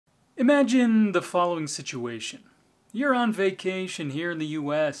Imagine the following situation. You're on vacation here in the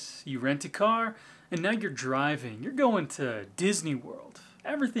US, you rent a car, and now you're driving. You're going to Disney World.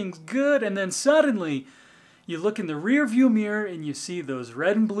 Everything's good, and then suddenly you look in the rear view mirror and you see those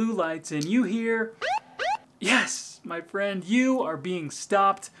red and blue lights and you hear, yes, my friend, you are being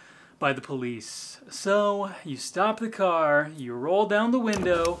stopped by the police. So you stop the car, you roll down the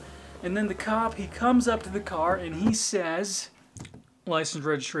window, and then the cop, he comes up to the car and he says, license,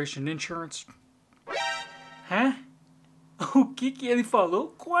 registration, insurance. Hã? O que ele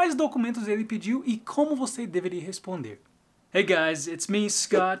falou? Quais documentos ele pediu e como você deveria responder? Hey guys, it's me,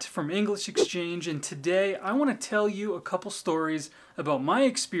 Scott, from English Exchange, and today I want to tell you a couple stories about my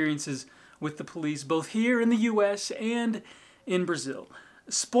experiences with the police, both here in the US and in Brazil.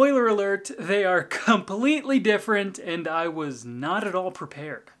 Spoiler alert, they are completely different, and I was not at all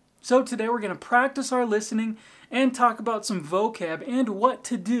prepared. So today we're going to practice our listening and talk about some vocab and what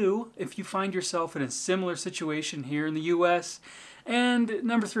to do if you find yourself in a similar situation here in the US. And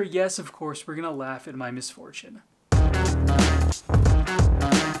number 3, yes, of course, we're going to laugh at my misfortune.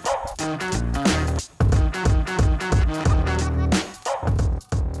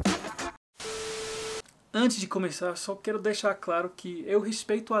 Antes de começar, só quero deixar claro que eu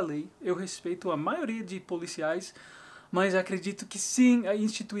respeito a lei, eu respeito a maioria de policiais, mas acredito que sim, a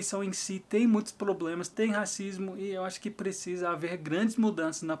instituição em si tem muitos problemas, tem racismo e eu acho que precisa haver grandes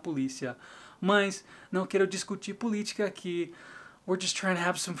mudanças na polícia. Mas não quero discutir política aqui. We're just trying to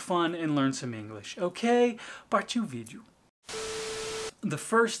have some fun and learn some English, okay? Partiu o vídeo. The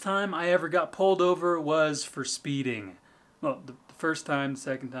first time I ever got pulled over was for speeding. Well, the first time,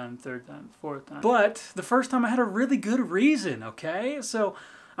 second time, third time, fourth time. But the first time I had a really good reason, okay? So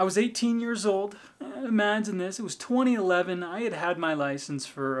I was 18 years old. Imagine this, it was 2011. I had had my license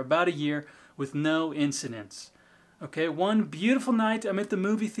for about a year with no incidents. Okay, one beautiful night, I'm at the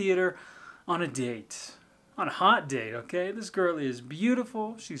movie theater on a date. On a hot date, okay? This girl is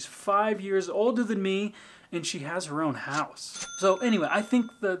beautiful. She's 5 years older than me, and she has her own house. So anyway, I think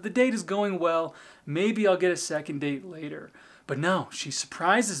the date is going well. Maybe I'll get a second date later. But no, she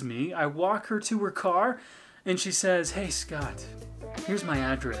surprises me. I walk her to her car, and she says, "Hey, Scott, here's my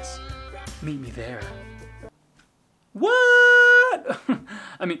address. Meet me there." What?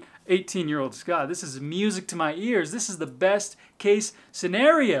 I mean, 18-year-old Scott, this is music to my ears. This is the best case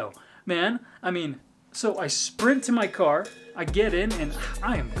scenario, man. I mean, so I sprint to my car, I get in, and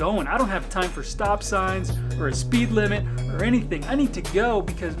I am going. I don't have time for stop signs or a speed limit or anything. I need to go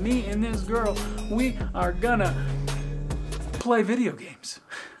because me and this girl, we are gonna play video games.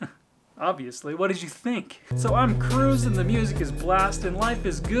 Obviously, what did you think? So I'm cruising, the music is blasting, life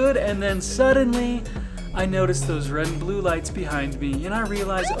is good, and then suddenly I notice those red and blue lights behind me, and I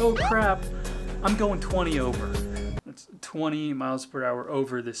realize, oh crap, I'm going 20 over. That's 20 miles per hour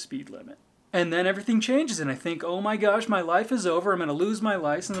over the speed limit. And then everything changes, and I think, oh my gosh, my life is over. I'm going to lose my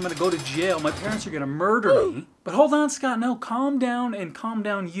license. I'm going to go to jail. My parents are going to murder me. But hold on, Scott. No, calm down, and calm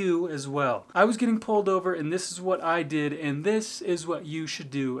down you as well. I was getting pulled over, and this is what I did, and this is what you should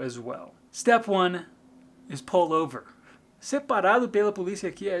do as well. Step 1 is pull over. Separado pela polícia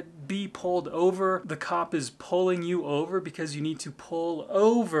aqui é be pulled over. The cop is pulling you over because you need to pull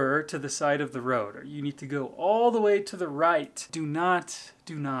over to the side of the road, or you need to go all the way to the right. Do not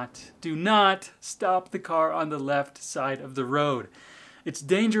stop the car on the left side of the road. It's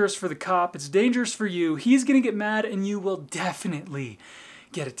dangerous for the cop, it's dangerous for you. He's gonna get mad and you will definitely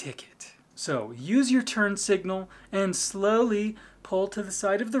get a ticket. So use your turn signal and slowly pull to the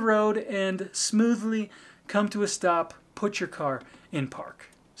side of the road and smoothly come to a stop. Put your car in park.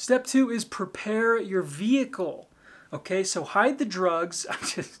 Step 2 is prepare your vehicle. Okay, so hide the drugs. I'm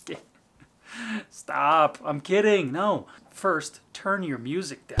just kidding. Stop, I'm kidding. No, first, turn your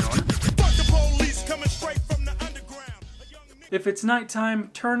music down. If it's nighttime,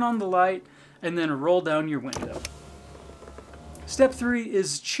 turn on the light and then roll down your window. Step 3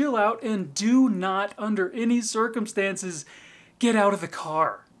 is chill out and do not, under any circumstances, get out of the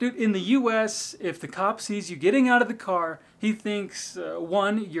car. Dude, in the US, if the cop sees you getting out of the car, he thinks,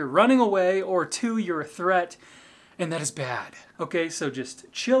 1, you're running away, or 2, you're a threat, and that is bad. Okay, so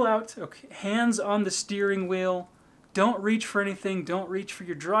just chill out, okay, hands on the steering wheel. Don't reach for anything, don't reach for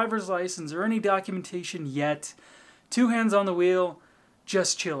your driver's license or any documentation yet. 2 hands on the wheel,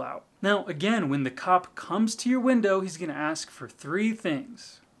 just chill out. Now, again, when the cop comes to your window, he's gonna ask for 3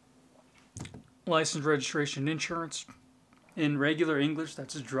 things. License, registration, insurance. In regular English,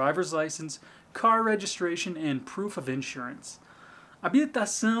 that's a driver's license, car registration, and proof of insurance.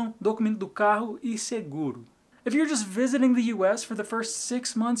 Habilitação, documento do carro e seguro. If you're just visiting the US for the first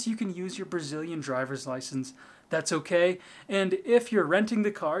 6 months, you can use your Brazilian driver's license That's okay. And if you're renting the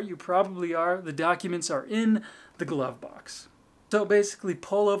car, you probably are, the documents are in the glove box. So basically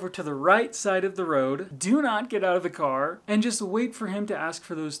pull over to the right side of the road, do not get out of the car, and just wait for him to ask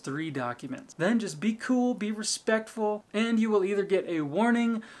for those 3 documents. Then just be cool, be respectful, and you will either get a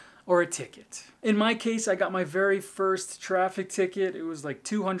warning or a ticket. In my case, I got my very first traffic ticket. It was like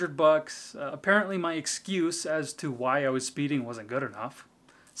 $200. Apparently my excuse as to why I was speeding wasn't good enough.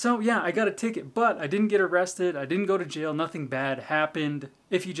 So yeah, I got a ticket, but I didn't get arrested, I didn't go to jail, nothing bad happened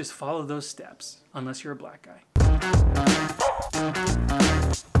if you just follow those steps, unless you're a black guy.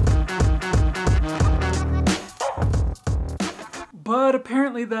 But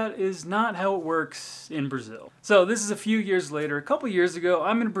apparently that is not how it works in Brazil. So this is a few years later, a couple years ago,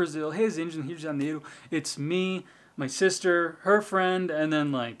 I'm in Brazil, Rio de Janeiro, it's me, my sister, her friend, and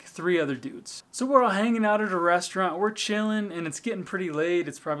then like 3 other dudes. So we're all hanging out at a restaurant, we're chilling, and it's getting pretty late.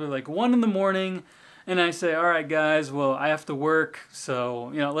 It's probably like 1 in the morning, and I say, all right guys, well I have to work,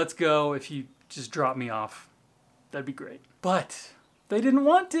 so let's go. If you just drop me off, that'd be great. But they didn't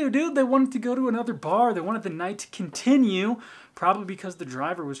want to, dude. They wanted to go to another bar. They wanted the night to continue, probably because the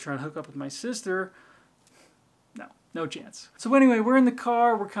driver was trying to hook up with my sister. No chance. So anyway, we're in the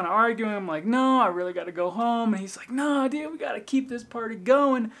car, we're kind of arguing. I'm like, no, I really got to go home. And he's like, no, dude, we got to keep this party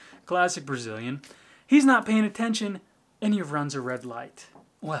going. Classic Brazilian. He's not paying attention, and he runs a red light.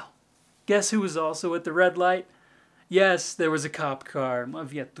 Well, guess who was also at the red light? Yes, there was a cop car, uma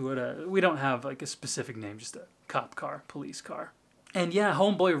viatura. We don't have like a specific name, just a cop car, police car. And yeah,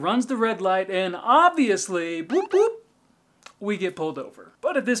 homeboy runs the red light, and obviously, boop, boop, we get pulled over.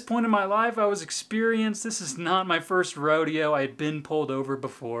 But at this point in my life, I was experienced. This is not my first rodeo. I had been pulled over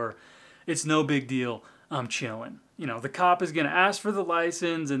before. It's no big deal. I'm chilling. The cop is going to ask for the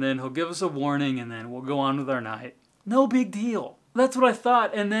license, and then he'll give us a warning, and then we'll go on with our night. No big deal. That's what I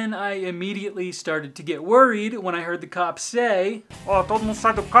thought, and then I immediately started to get worried when I heard the cop say, "Ó, todo mundo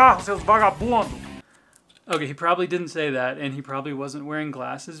sai do carro, seus vagabundos." Okay, he probably didn't say that, and he probably wasn't wearing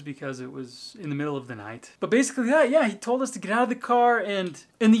glasses because it was in the middle of the night. But basically, yeah, he told us to get out of the car, and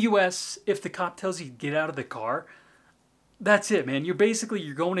in the US, if the cop tells you to get out of the car, that's it, man. You're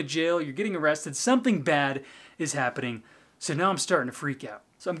going to jail, you're getting arrested, something bad is happening. So now I'm starting to freak out.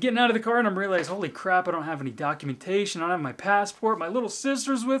 So I'm getting out of the car, and I'm realizing, holy crap, I don't have any documentation, I don't have my passport, my little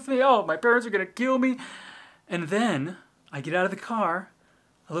sister's with me, oh, my parents are gonna kill me. And then, I get out of the car,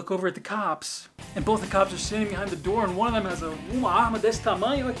 I look over at the cops, and both the cops are standing behind the door, and one of them has uma arma desse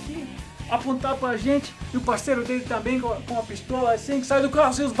tamanho aqui, apontar pra gente, e o parceiro dele também com a pistola assim, sai do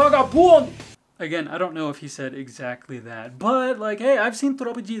carro, seus vagabundos! Again, I don't know if he said exactly that, but like, hey, I've seen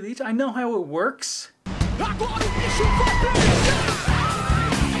Tropa de Elite, I know how it works.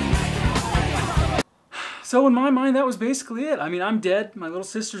 So in my mind, that was basically it. I mean, I'm dead, my little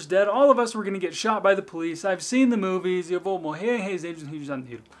sister's dead, all of us were gonna get shot by the police. I've seen the movies, eu vou morrer em Rio de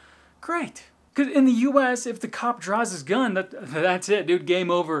Janeiro. Great. Because in the US, if the cop draws his gun, that's it, dude, game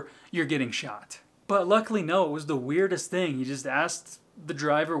over, you're getting shot. But luckily, no, it was the weirdest thing. He just asked the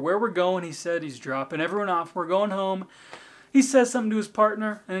driver where we're going. He said he's dropping everyone off, we're going home. He says something to his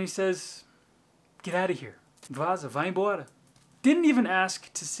partner, and he says, get out of here. Vaza, vai embora. Didn't even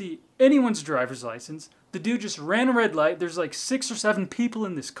ask to see anyone's driver's license. The dude just ran a red light. There's like 6 or 7 people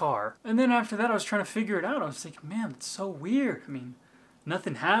in this car. And then after that, I was trying to figure it out. I was thinking, man, that's so weird. I mean,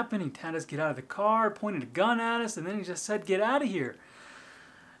 nothing happened. He had us get out of the car, pointed a gun at us, and then he just said, get out of here.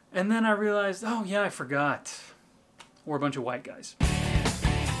 And then I realized, oh yeah, I forgot. We're a bunch of white guys.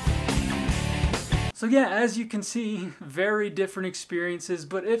 So yeah, as you can see, very different experiences,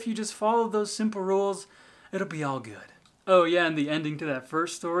 but if you just follow those simple rules, it'll be all good. Oh yeah, and the ending to that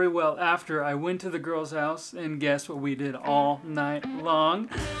first story, well, after I went to the girl's house, and guess what we did all night long?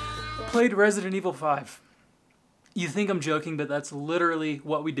 Played Resident Evil 5. You think I'm joking, but that's literally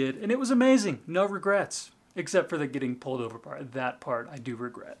what we did, and it was amazing. No regrets. Except for the getting pulled over part. That part I do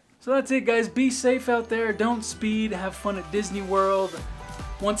regret. So that's it, guys. Be safe out there. Don't speed. Have fun at Disney World.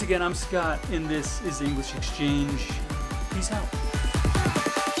 Once again, I'm Scott, and this is English Exchange. Peace out.